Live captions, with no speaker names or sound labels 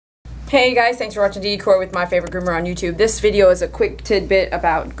Hey guys, thanks for watching Decor with my favorite groomer on YouTube. This video is a quick tidbit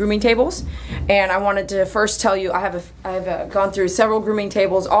about grooming tables, and I wanted to first tell you I have gone through several grooming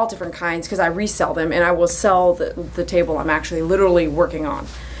tables, all different kinds, because I resell them, and I will sell the table I'm actually literally working on.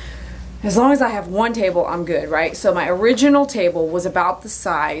 As long as I have one table, I'm good, right? So my original table was about the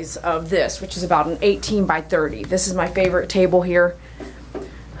size of this, which is about an 18 by 30. This is my favorite table here.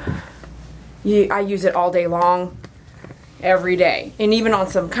 I use it all day long. Every day, and even on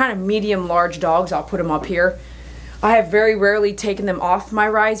some kind of medium large dogs, I'll put them up here. I have very rarely taken them off my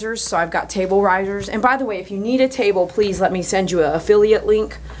risers, so I've got table risers. And by the way, if you need a table, please let me send you an affiliate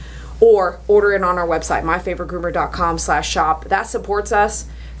link or order it on our website, myfavoritegroomer.com/shop. That supports us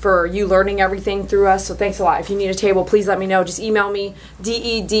for you learning everything through us, so thanks a lot. If you need a table, please let me know. Just email me,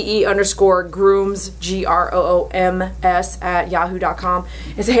 DEDE_grooms, GROOMS @yahoo.com,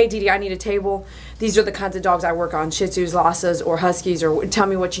 and say, hey Dee Dee, I need a table. These are the kinds of dogs I work on, Shih Tzus, Lhasas, or Huskies, or tell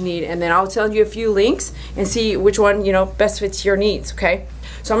me what you need, and then I'll tell you a few links and see which one, you know, best fits your needs, okay?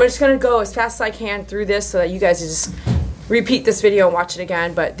 So I'm just gonna go as fast as I can through this so that you guys just repeat this video and watch it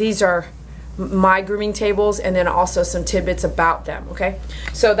again, but these are my grooming tables, and then also some tidbits about them, okay?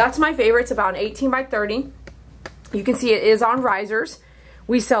 So that's my favorite. It's about an 18 by 30. You can see it is on risers.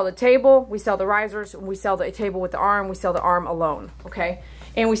 We sell the table, we sell the risers, we sell the table with the arm, we sell the arm alone, okay?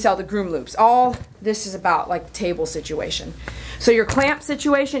 And we sell the groom loops. All this is about like the table situation. So your clamp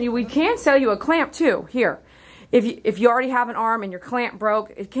situation, we can sell you a clamp too, here. If you already have an arm and your clamp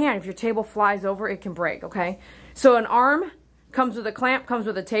broke, it can. If your table flies over, it can break, okay? So an arm comes with a clamp, comes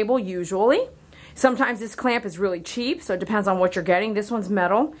with a table usually. Sometimes this clamp is really cheap, so it depends on what you're getting. This one's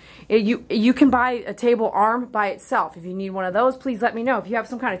metal. You can buy a table arm by itself. If you need one of those, please let me know. If you have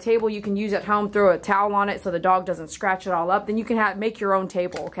some kind of table you can use at home, throw a towel on it so the dog doesn't scratch it all up, then you can make your own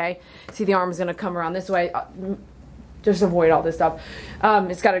table, okay? See, the arm is going to come around this way. Just avoid all this stuff.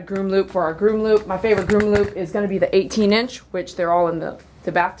 It's got a groom loop for our groom loop. My favorite groom loop is going to be the 18-inch, which they're all in the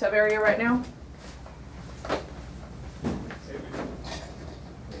bathtub area right now.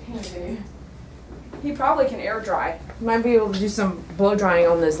 He probably can air dry. He might be able to do some blow drying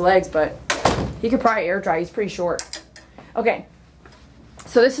on his legs, but he could probably air dry. He's pretty short. Okay,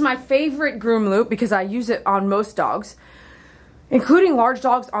 so this is my favorite groom loop because I use it on most dogs, including large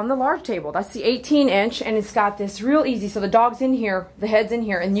dogs on the large table. That's the 18-inch, and it's got this real easy. So the dog's in here, the head's in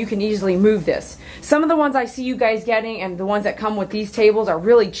here, and you can easily move this. Some of the ones I see you guys getting and the ones that come with these tables are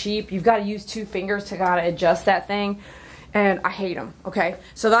really cheap. You've got to use 2 fingers to kind of adjust that thing. And I hate them, okay?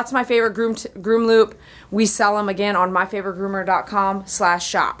 So that's my favorite groom loop. We sell them again on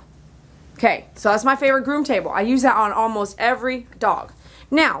myfavoritegroomer.com/shop. Okay, so that's my favorite groom table. I use that on almost every dog.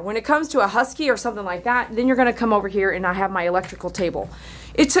 Now, when it comes to a Husky or something like that, then you're gonna come over here and I have my electrical table.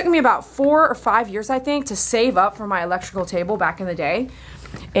 It took me about 4 or 5 years, I think, to save up for my electrical table back in the day.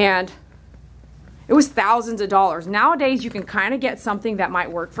 And it was thousands of dollars. Nowadays, you can kind of get something that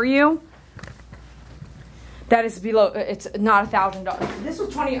might work for you. That is below, it's not $1,000. This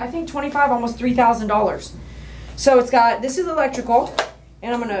was I think $25, almost $3,000. So it's got, this is electrical,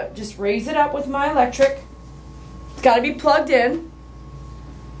 and I'm gonna just raise it up with my electric. It's gotta be plugged in.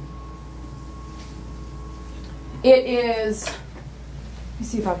 It is, let me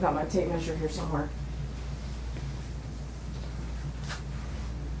see if I've got my tape measure here somewhere.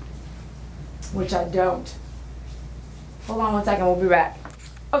 Which I don't. Hold on one second, we'll be back.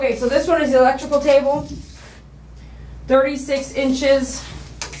 Okay, so this one is the electrical table. 36 inches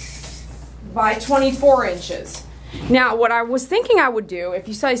by 24 inches. Now, what I was thinking I would do, if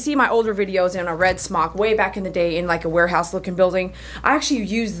you see my older videos in a red smock way back in the day in like a warehouse looking building, I actually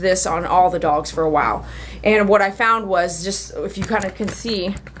used this on all the dogs for a while. And what I found was, just if you kind of can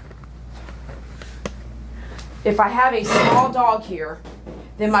see, if I have a small dog here,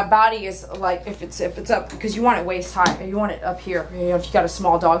 then my body is like, if it's up, because you want it waist high, you want it up here. You know, if you got a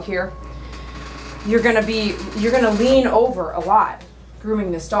small dog here, you're gonna lean over a lot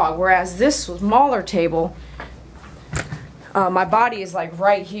grooming this dog, whereas this smaller table, my body is like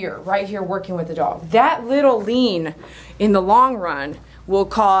right here working with the dog. That little lean in the long run will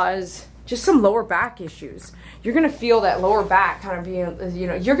cause just some lower back issues. You're gonna feel that lower back kind of being, you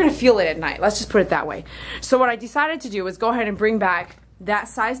know, you're gonna feel it at night. Let's just put it that way. So what I decided to do is go ahead and bring back that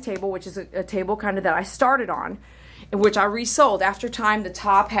size table, which is a table kind of that I started on, which I resold after time. The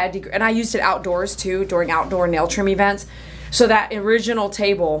top had, and I used it outdoors too during outdoor nail trim events. So that original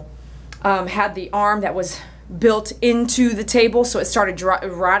table had the arm that was built into the table, so it started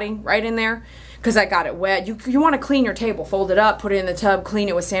rotting right in there because I got it wet. You want to clean your table, fold it up, put it in the tub, clean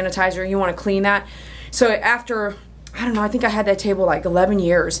it with sanitizer. You want to clean that. So after I don't know, I think I had that table like 11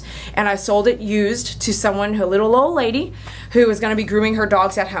 years, and I sold it used to someone, a little old lady, who was going to be grooming her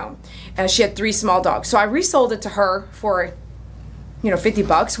dogs at home. She had 3 small dogs. So I resold it to her for, you know, 50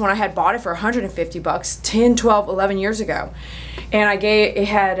 bucks when I had bought it for 150 bucks 10, 12, 11 years ago. And I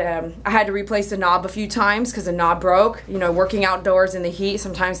had to replace the knob a few times because the knob broke. You know, working outdoors in the heat,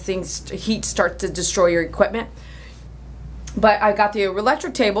 sometimes heat starts to destroy your equipment. But I got the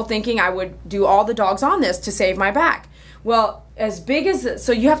electric table thinking I would do all the dogs on this to save my back. Well, as big as,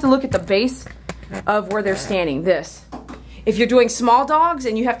 so you have to look at the base of where they're standing, this. If you're doing small dogs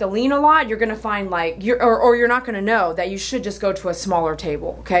and you have to lean a lot, you're going to find like, or you're not going to know that you should just go to a smaller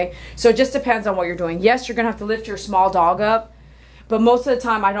table, okay? So it just depends on what you're doing. Yes, you're going to have to lift your small dog up, but most of the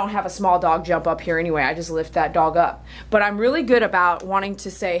time I don't have a small dog jump up here anyway. I just lift that dog up. But I'm really good about wanting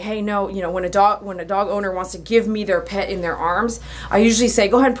to say, hey, no, you know, when a dog owner wants to give me their pet in their arms, I usually say,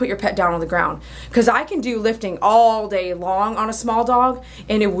 go ahead and put your pet down on the ground. Because I can do lifting all day long on a small dog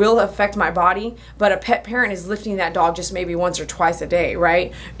and it will affect my body. But a pet parent is lifting that dog just maybe once or twice a day,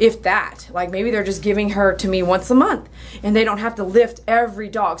 right? If that. Like maybe they're just giving her to me once a month and they don't have to lift every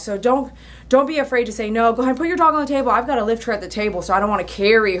dog. So don't be afraid to say, no, go ahead and put your dog on the table. I've got to lift her at the table, so I don't want to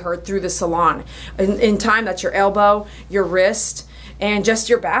carry her through the salon. In time, that's your elbow, your wrist, and just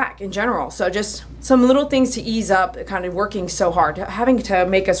your back in general. So just some little things to ease up kind of working so hard, having to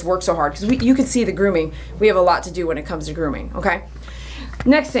make us work so hard. Because you can see the grooming. We have a lot to do when it comes to grooming, okay?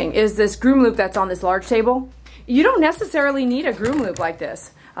 Next thing is this groom loop that's on this large table. You don't necessarily need a groom loop like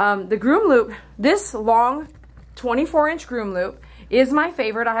this. The groom loop, this long 24-inch groom loop, is my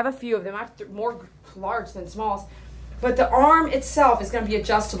favorite. I have a few of them. I have more large than smalls. But the arm itself is going to be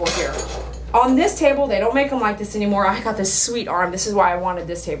adjustable here. On this table, they don't make them like this anymore. I got this sweet arm. This is why I wanted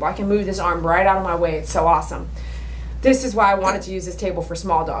this table. I can move this arm right out of my way. It's so awesome. This is why I wanted to use this table for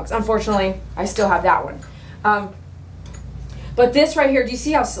small dogs. Unfortunately, I still have that one. But this right here, do you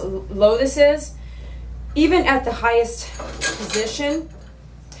see how low this is? Even at the highest position,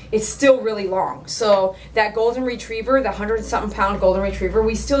 it's still really long. So that golden retriever, the 100-something pound golden retriever,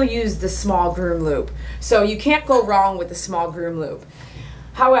 we still use the small groom loop. So you can't go wrong with the small groom loop.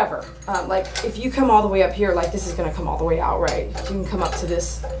 However, like if you come all the way up here, like this is gonna come all the way out, right? You can come up to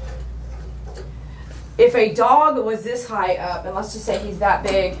this. If a dog was this high up, and let's just say he's that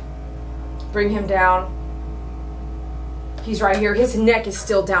big, bring him down. He's right here. His neck is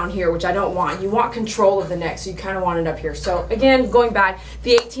still down here, which I don't want. You want control of the neck, so you kind of want it up here. So again, going back,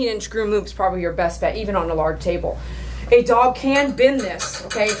 the 18-inch groom loop is probably your best bet, even on a large table. A dog can bend this,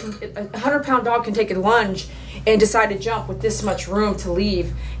 okay? A 100-pound dog can take a lunge and decide to jump with this much room to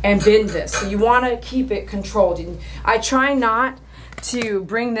leave and bend this. So you want to keep it controlled. I try not to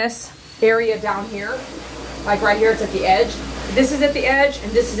bring this area down here, like right here, it's at the edge. This is at the edge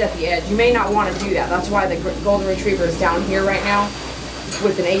and this is at the edge. You may not want to do that. That's why the golden retriever is down here right now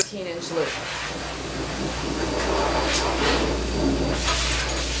with an 18-inch loop.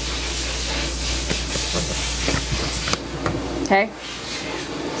 Okay.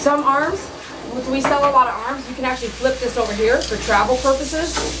 Some arms, we sell a lot of arms. You can actually flip this over here for travel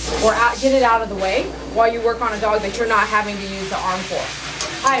purposes or get it out of the way while you work on a dog that you're not having to use the arm for.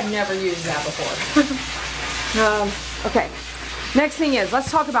 I have never used that before. Okay. Next thing is,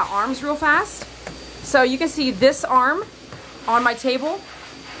 let's talk about arms real fast. So you can see this arm on my table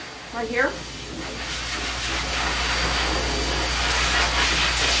right here.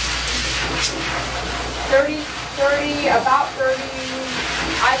 About 30.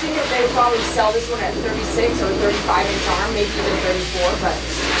 I think that they probably sell this one at 36 or 35-inch arm, maybe even 34, but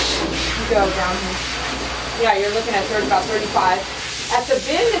you go down here. Yeah, you're looking at about 35. At the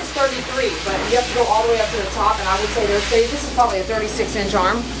bend, it's 33, but you have to go all the way up to the top, and I would say this is probably a 36-inch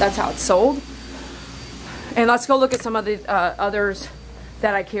arm. That's how it's sold. And let's go look at some of the others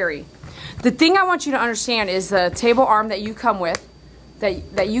that I carry. The thing I want you to understand is the table arm that you come with,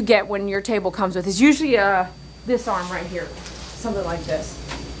 that you get when your table comes with, is usually this arm right here, something like this,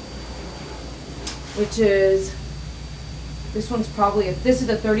 which is, this one's probably, this is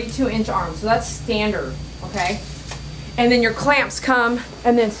a 32-inch arm, so that's standard, okay? And then your clamps come,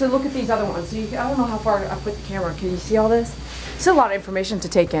 and then, so look at these other ones. So I don't know how far I put the camera. Can you see all this? It's a lot of information to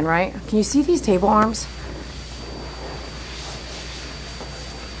take in, right? Can you see these table arms?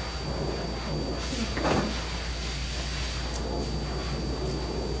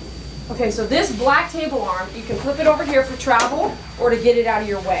 Okay, so this black table arm, you can flip it over here for travel or to get it out of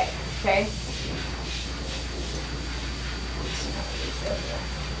your way, okay?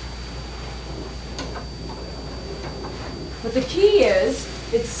 But the key is,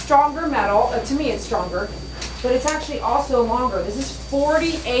 it's stronger metal. To me, it's stronger, but it's actually also longer. This is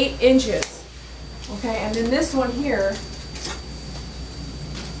 48 inches. Okay, and then this one here,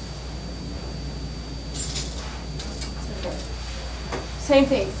 same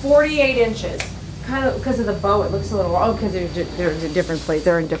thing, 48 inches. Kind of because of the bow, it looks a little long because they're in different places.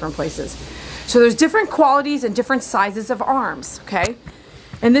 They're in different places. So there's different qualities and different sizes of arms. Okay,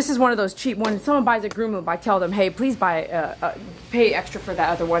 and this is one of those cheap. When someone buys a groom loop, I tell them, hey, please buy pay extra for that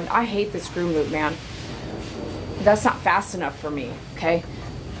other one. I hate this groom loop, man. That's not fast enough for me. Okay,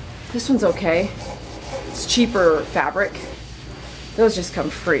 this one's okay. It's cheaper fabric. Those just come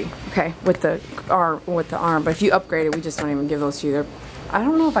free. Okay, with the arm. But if you upgrade it, we just don't even give those to you. I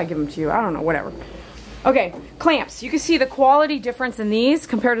don't know if I give them to you. I don't know. Whatever. Okay, clamps. You can see the quality difference in these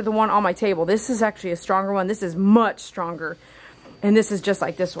compared to the one on my table. This is actually a stronger one. This is much stronger. And this is just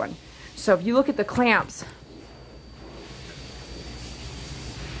like this one. So if you look at the clamps,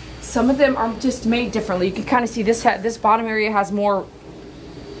 some of them are just made differently. You can kind of see this bottom area has more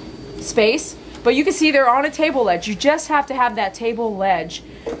space. But you can see they're on a table ledge. You just have to have that table ledge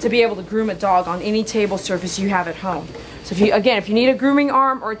to be able to groom a dog on any table surface you have at home. So if you need a grooming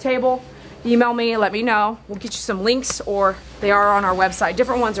arm or a table, email me and let me know. We'll get you some links, or they are on our website.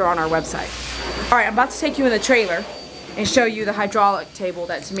 Different ones are on our website. All right, I'm about to take you in the trailer and show you the hydraulic table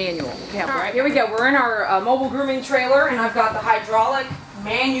that's manual. Okay, all right, here we go. We're in our mobile grooming trailer, and I've got the hydraulic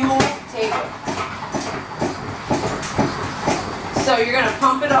manual table. So you're going to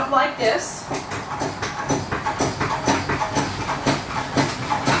pump it up like this.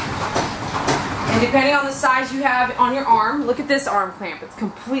 And depending on the size you have on your arm, look at this arm clamp. It's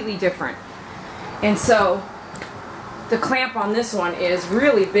completely different. And so the clamp on this one is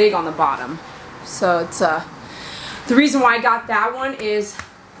really big on the bottom. So it's the reason why I got that one is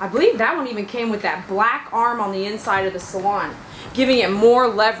I believe that one even came with that black arm on the inside of the salon, giving it more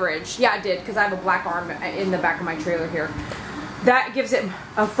leverage. Yeah, it did, because I have a black arm in the back of my trailer here. That gives it,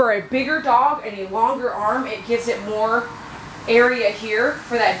 for a bigger dog and a longer arm, it gives it more area here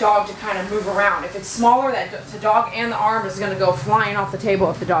for that dog to kind of move around. If it's smaller, the dog and the arm is going to go flying off the table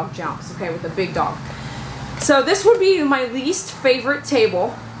if the dog jumps, okay, with a big dog. So this would be my least favorite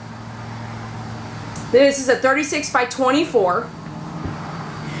table. This is a 36 by 24.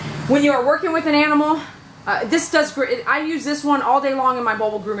 When you are working with an animal, this does great. I use this one all day long in my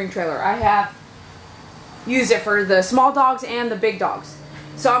mobile grooming trailer. I have used it for the small dogs and the big dogs.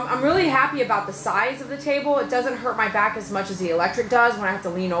 So I'm really happy about the size of the table. It doesn't hurt my back as much as the electric does when I have to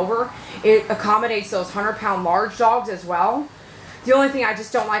lean over. It accommodates those 100-pound large dogs as well. The only thing I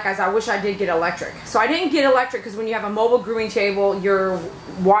just don't like is I wish I did get electric. So I didn't get electric because when you have a mobile grooming table,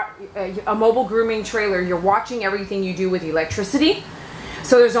 a mobile grooming trailer, you're watching everything you do with electricity.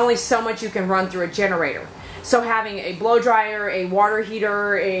 So there's only so much you can run through a generator. So having a blow dryer, a water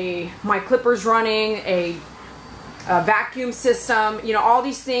heater, my clippers running, a vacuum system, you know, all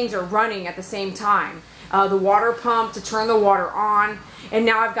these things are running at the same time. The water pump to turn the water on, and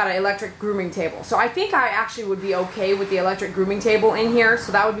now I've got an electric grooming table. So I think I actually would be okay with the electric grooming table in here.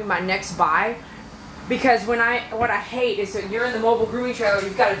 So that would be my next buy, because what I hate is that you're in the mobile grooming trailer,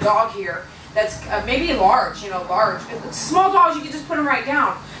 you've got a dog here that's maybe large, you know, large. Small dogs, you can just put them right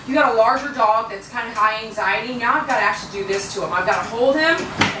down. You got a larger dog that's kind of high anxiety. Now I've got to actually do this to him. I've got to hold him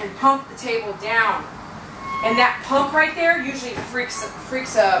and pump the table down. And that pump right there usually freaks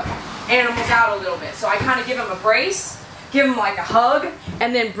animals out a little bit. So I kind of give them a brace, give them like a hug,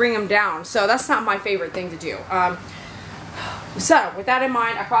 and then bring them down. So that's not my favorite thing to do. So with that in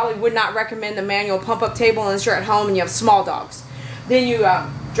mind, I probably would not recommend the manual pump up table unless you're at home and you have small dogs. Then you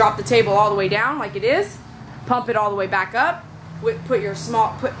drop the table all the way down like it is, pump it all the way back up, put your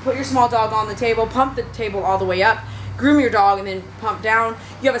small dog on the table, pump the table all the way up, groom your dog, and then pump down.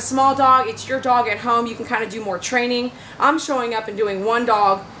 You have a small dog, it's your dog at home, you can kind of do more training. I'm showing up and doing one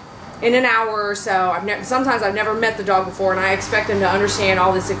dog in an hour or so. Sometimes I've never met the dog before, and I expect them to understand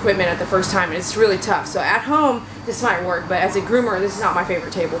all this equipment at the first time, and it's really tough. So at home, this might work, but as a groomer, this is not my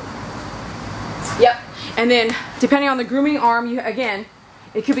favorite table. Yep. And then, depending on the grooming arm, again,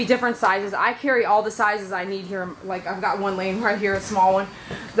 it could be different sizes. I carry all the sizes I need here. Like, I've got one laying right here, a small one,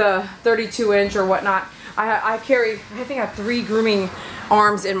 the 32-inch or whatnot. I think I have 3 grooming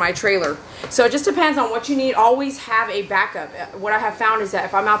arms in my trailer. So it just depends on what you need. Always have a backup. What I have found is that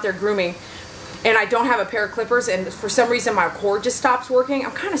if I'm out there grooming and I don't have a pair of clippers and for some reason my cord just stops working,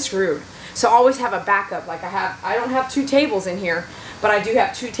 I'm kind of screwed. So always have a backup. Like I don't have 2 tables in here, but I do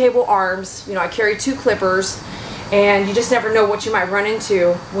have 2 table arms. You know, I carry 2 clippers, and you just never know what you might run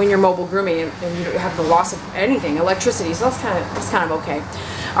into when you're mobile grooming and you have the loss of anything, electricity. So that's kind of okay.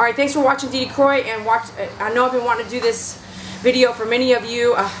 All right, thanks for watching Dee Dee Croy, and I know I've been wanting to do this video for many of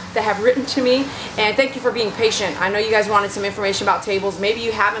you that have written to me, and thank you for being patient. I know you guys wanted some information about tables. Maybe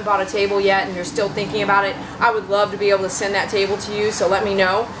you haven't bought a table yet and you're still thinking about it. I would love to be able to send that table to you, so let me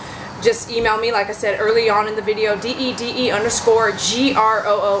know. just email me, like I said early on in the video,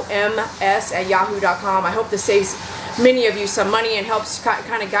 DEDE_GROOMS@yahoo.com. I hope this saves many of you some money and helps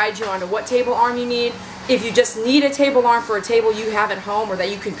kind of guide you onto what table arm you need. If you just need a table arm for a table you have at home or that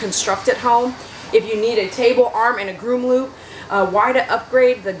you can construct at home, if you need a table arm and a groom loop, why to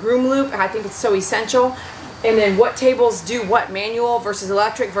upgrade the groom loop, I think it's so essential. And then what tables do what, manual versus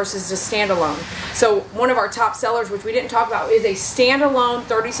electric versus just standalone. So one of our top sellers, which we didn't talk about, is a standalone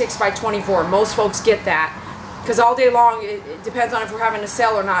 36 by 24. Most folks get that because all day long, it depends on if we're having a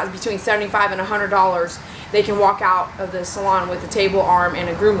sale or not, between $75 and $100. They can walk out of the salon with a table arm and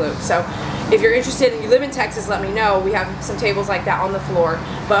a groom loop. So if you're interested and you live in Texas, let me know. We have some tables like that on the floor.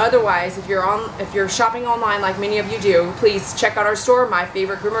 But otherwise, if you're shopping online like many of you do, please check out our store,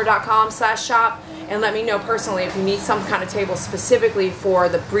 myfavoritegroomer.com/shop, and let me know personally if you need some kind of table specifically for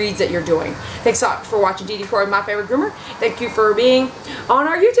the breeds that you're doing. Thanks a lot for watching DD Corey, My Favorite Groomer. Thank you for being on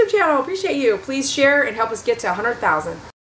our YouTube channel. Appreciate you. Please share and help us get to 100,000.